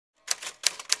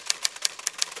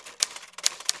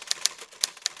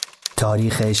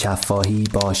تاریخ شفاهی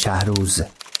با شهروز.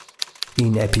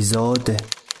 این اپیزود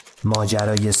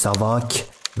ماجرای ساواک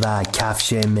و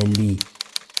کفش ملی.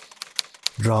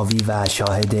 راوی و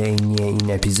شاهد عینی این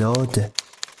اپیزود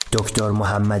دکتر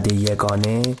محمد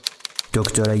یگانه،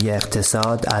 دکترای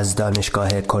اقتصاد از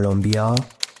دانشگاه کلمبیا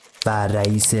و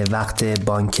رئیس وقت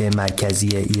بانک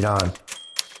مرکزی ایران.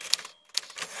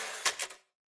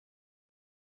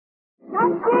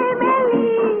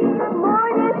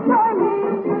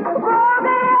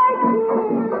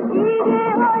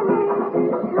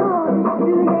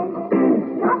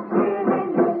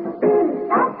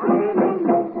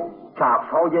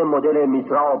 کفش‌های مدل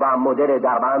میترا و مدل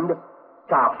دربند،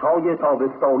 کفش‌های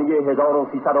تابستانی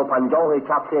 1350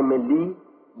 کفش ملی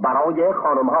برای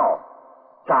خانم‌ها.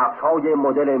 کفش‌های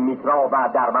مدل میترا و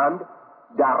دربند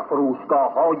در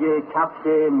فروشگاه‌های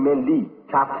کفش ملی.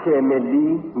 کفش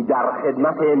ملی در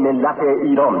خدمت ملت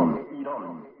ایران.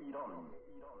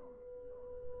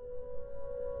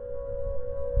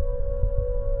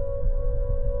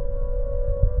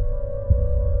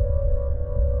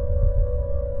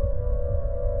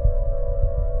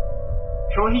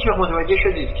 شما هیچ وقت متوجه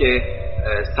شدید که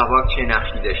ساواک چه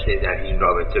نقشی داشته در این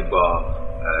رابطه با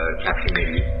کفش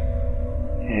ملی؟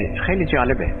 خیلی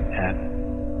جالبه.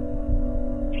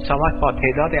 ساواک با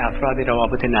تعداد افراد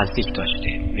روابط نزدیک داشته،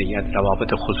 یا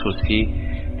روابط خصوصی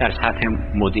در سطح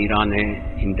مدیران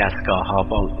این دستگاه ها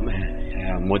با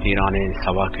مدیران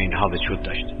ساواک اینها وجود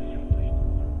داشته.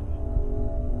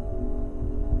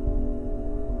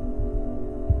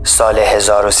 سال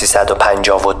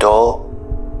 1352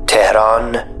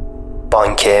 تهران،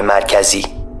 بانک مرکزی.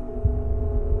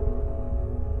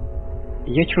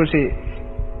 یک روزی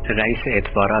رئیس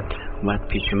اعتبارات اومد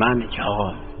پیش من که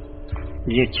آقا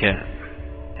یک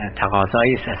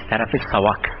تقاضایی است از طرف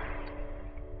ساواک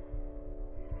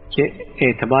که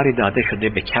اعتباری داده شده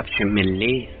به کفش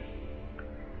ملی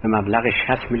به مبلغ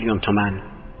 60 میلیون تومان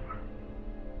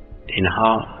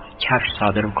اینها کفش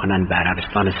صادر کنن به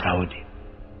عربستان سعودی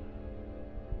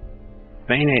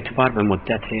و این اعتبار به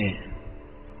مدت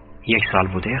 1 سال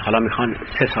بوده. حالا میخوان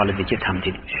 3 سال دیگه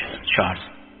تمدید بشه، 4.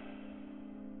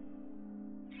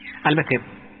 البته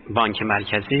بانک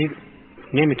مرکزی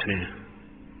نمیتونه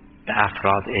به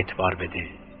افراد اعتبار بده،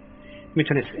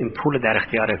 میتونه این پول در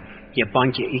اختیار یه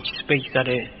بانک ایکس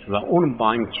بگذاره و اون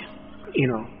بانک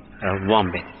اینو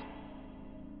وام بده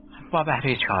با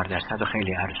بهره 4% و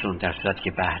خیلی ارزون، در صورتی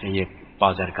که بهره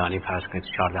بازرگانی فرض کنید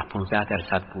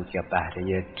 14-15% بود یا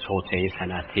بهره توطئه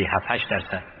صنعتی 7-8%.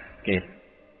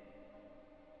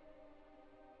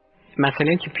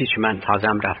 مسئله که پیش من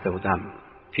تازم رفته بودم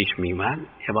پیش میومد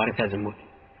عبارت از این بود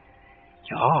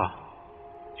که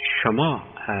شما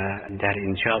در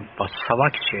اینجا با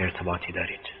ساواک چه ارتباطی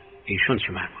دارید؟ ایشون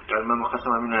چه مربوط؟ من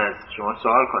مخواستم همین از شما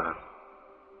سوال کنم.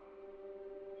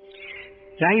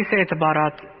 رئیس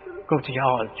اعتبارات گفت که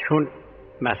چون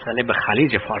مسئله به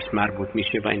خلیج فارس مربوط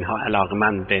میشه و اینها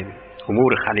علاقمند به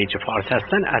امور خلیج فارس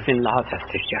هستن، از این لحاظ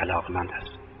هستش که علاقمند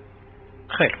هست.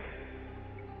 خیر.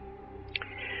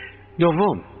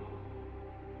 دوم،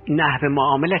 نحو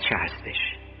معامله چه هستش؟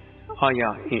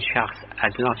 آیا این شخص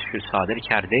اجناسش رو صادر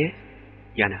کرده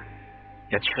یا نه؟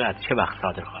 یا چه وقت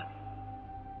صادر خواهد؟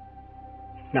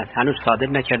 نه، هنوز صادر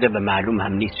نکرده و معلوم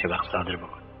هم نیست چه وقت صادر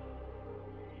بکنه.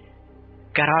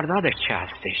 قراردادش چه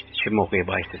هستش؟ چه موقع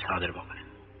باید صادر بکنه؟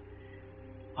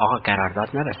 آقا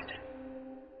قرارداد نبسته.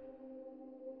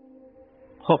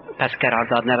 خب پس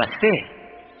قرارداد نبسته،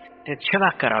 چه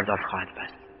وقت قرارداد خواهد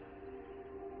بست؟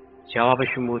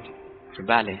 جوابشون بود که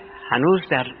بله، هنوز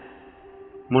در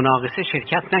مناقصه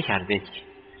شرکت نکرده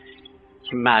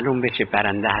که معلوم بشه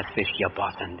برنده هستش یا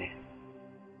بازنده.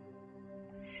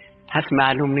 پس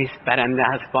معلوم نیست برنده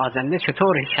هست بازنده،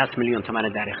 چطور 60 میلیون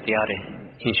تومان در اختیار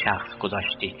این شخص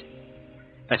گذاشتید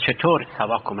و چطور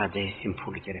ساواک اومده این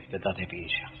پول گرفته داده به این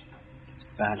شخص؟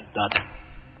 بله دادم.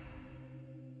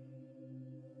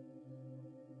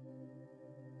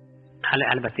 حالا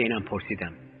البته اینم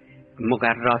پرسیدم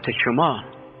مقررات شما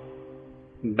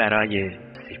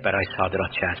برای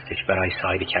صادرات چه هستش؟ برای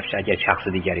سایر کفش اگر شخص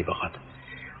دیگری بخواد.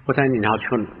 گفتن اینها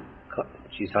چون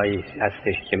چیزهایی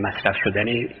هستش که مصرف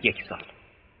شدنه 1 سال.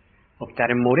 خب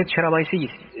در مورد چرا بایستی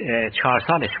 4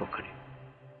 سالش بکنه؟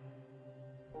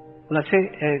 خلاصه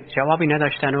جوابی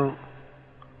نداشتن و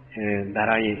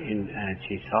برای این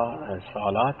چیزها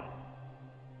سوالات.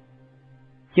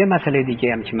 یه مسئله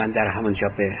دیگه هم که من در همونجا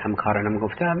به همکارانم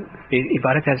گفتم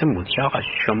عبارت از این بود که آقا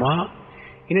شما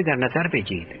اینو در نظر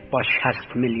بگیرید با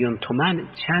 60 میلیون تومان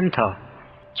چند تا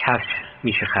کفش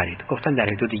میشه خرید؟ گفتن در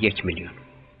حدود 1 میلیون.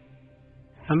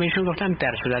 من بهشون گفتم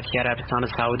در صورتی که عربستان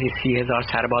سعودی 30,000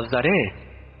 سرباز داره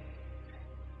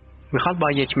میخواد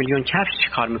با 1 میلیون کفش چی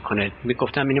کار میکنه؟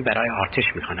 میگفتم اینو برای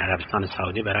ارتش میخوان، عربستان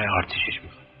سعودی برای ارتشش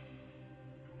میخوان.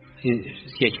 این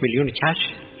 1 میلیون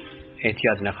کفش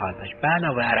احتیاج نخواهد داشت.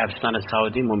 علاوه عربستان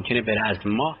سعودی ممکنه بره از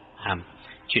ما هم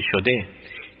چی شده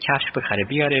کفش بخره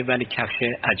بیاره، ولی کفش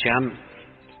عجم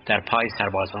در پای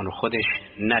سربازان خودش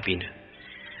نبینه.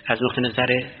 از نقطه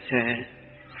نظر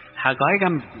حقایق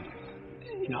هم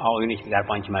این آقایونی که در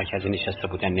بانک مرکزی نشسته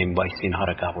بودن نمیبایستی اینها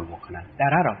را قبول بکنن. در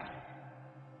هر حال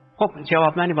خب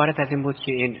جواب من عبارت از این بود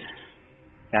که این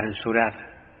در این صورت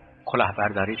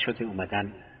کلاهبرداری شده،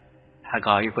 اومدن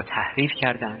حقایق رو تحریف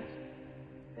کردن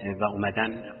و اومدن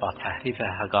با تحریف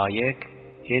حقایق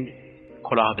این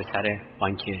کلاه به سر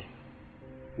بانک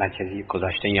مرکزی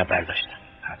گذاشتن یا برداشتن.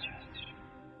 هرچی هستش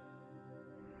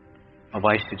ما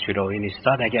بایستی جلوی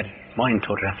نیستاد اگر ما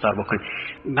اینطور رفتار بکنیم.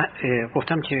 من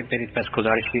گفتم که برید بس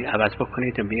گزارشی عوض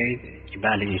بکنید و بیایید که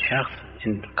بله این شخص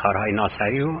این کارهای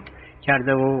ناصحی رو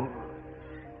کرده و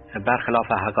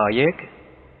برخلاف حقایق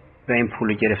و این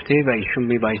پول گرفته و ایشون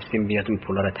میبایستیم بیاد این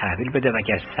پول رو تحویل بده و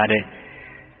اگر سر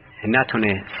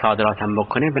نتونه صادرات هم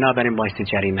بکنه بنابراین بایستی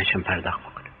جریمه‌اش هم پرداخت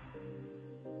بکنه.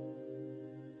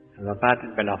 و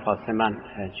بعد بلافاصله من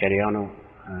جریان رو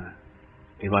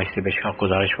میبایستی به شاه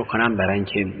گزارش بکنم برای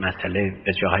اینکه مسئله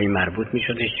به جاهای مربوط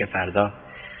میشدش که فردا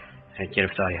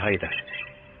گرفتاری هایی داشتش.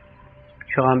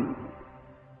 چون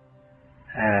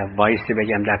بایستی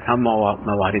بگم در تمام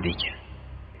مواردی که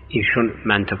ایشون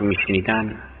منطق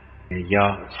میشنیدن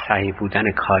یا صحیح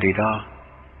بودن کاری را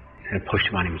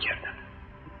پشتیبانی میکردن.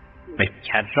 به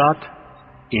کرات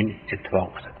این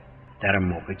اتفاق افتاد در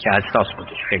موقع که اساس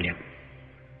بودش. خیلی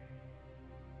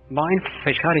با این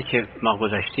فشاری که ما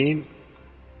گذاشتیم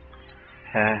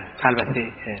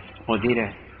البته مدیر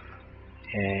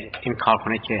این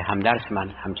کارخانه که همدرس من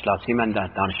همکلاسی من در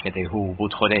دانشکده حقوق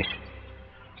بود خودش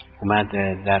اومد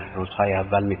در روزهای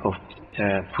اول میگفت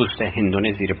پوست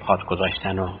هندونه زیر پات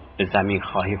گذاشتن و به زمین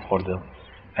خواهی خورد و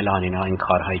فلان اینا، این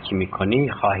کارهایی که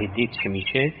میکنی خواهی دید چه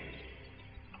میشه.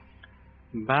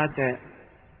 بعد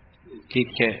دید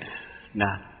که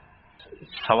نه،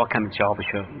 ساواک هم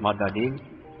جوابشو ما دادیم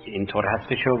که اینطور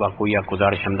هستشو و گویا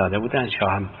گزارش هم داده بودن،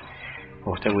 شاه هم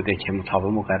گفته بوده که مطابق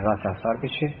مقررات رفتار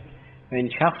بشه و این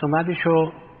شخص اومدش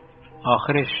و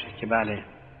آخرش که بله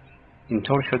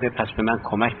اینطور شده پس به من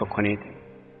کمک بکنید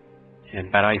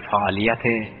برای فعالیت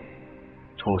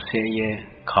توسعه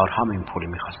کارهام این پولی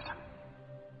میخواستم.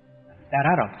 در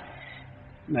هر حال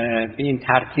به این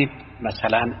ترتیب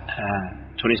مثلا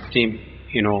تونستیم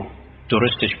اینو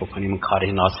درستش بکنیم، کار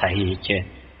ناصحیحی که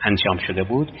انجام شده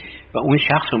بود و اون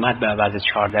شخص اومد به عوض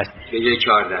 4%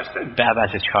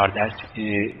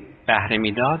 بهره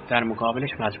میداد، در مقابلش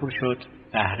مجبور شد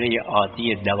بهره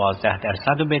عادی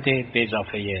 12% رو بده، به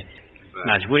اضافه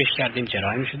مجبورش کردیم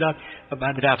جرایمش داد و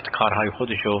بعد رفت کارهای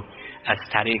خودشو از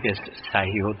طریق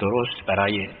صحیح و درست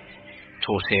برای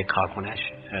توسعه کارخونه‌اش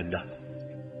داد.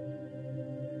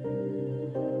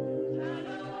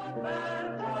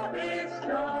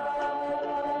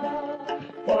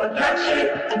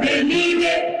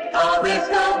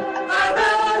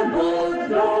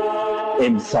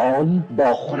 امسال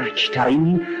با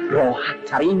خنک‌ترین،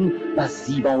 راحت‌ترین و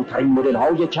زیباترین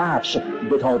مدل‌های کفش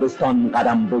به تابستان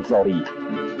قدم بگذارید.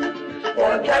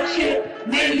 با کفش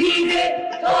ملی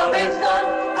تابستان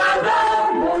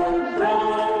قدم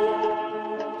بگذارید.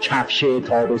 کفش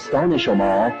تابستان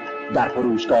شما در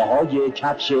فروشگاه‌های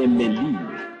کفش ملی.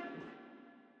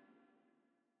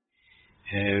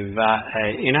 و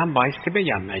اینم بایستی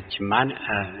بگم که من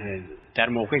در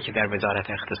موقعی که در وزارت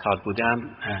اقتصاد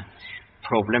بودم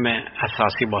پروبلم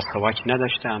اساسی با ساواک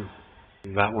نداشتم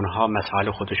و اونها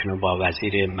مسائل خودشونو با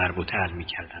وزیر مربوطه حل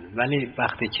می‌کردن، ولی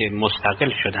وقتی که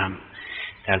مستقل شدم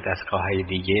در دستگاه‌های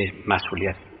دیگه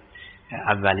مسئولیت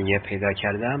اولیه پیدا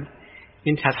کردم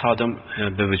این تصادم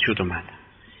به وجود اومد.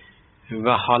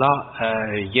 و حالا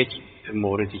یک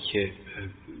موردی که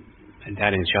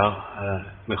در اینجا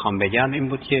میخوام بگم این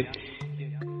بود که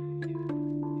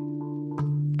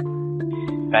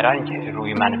برای اینکه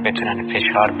روی من بتونن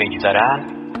فشار بگذارن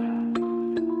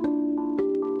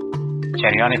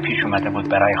جریان پیش اومده بود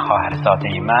برای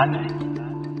خواهرزاده من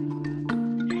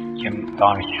که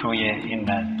دانشجوی این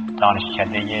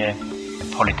دانشکده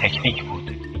پلی‌تکنیک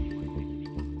بود.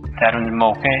 در اون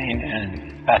موقع این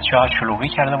بچه‌ها شلوغی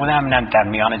کرده بودن، من در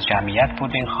میان جمعیت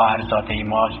بود. این خواهرزاده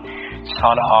ما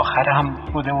سال آخر هم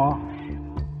بوده و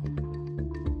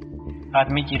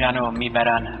بعد میگیرن و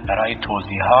میبرن برای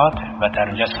توضیحات و در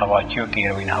اونجا ساواکی و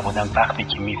غیر و اینها بودن. وقتی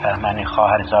که میفهمن این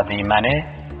خواهرزاده منه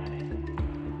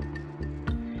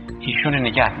ایشون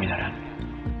نگه میدارن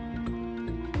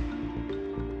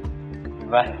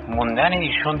و موندن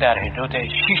ایشون در حدود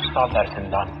 6 سال در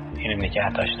زندان اینو نگه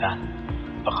داشتن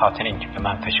به خاطر اینکه به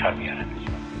من فشار بیارن.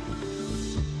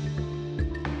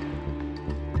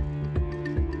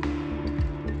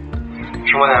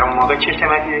 شما در اون موقع چه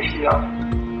سمتی داشتید؟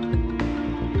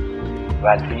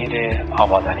 وزیر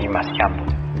آبادانی مسکن بود.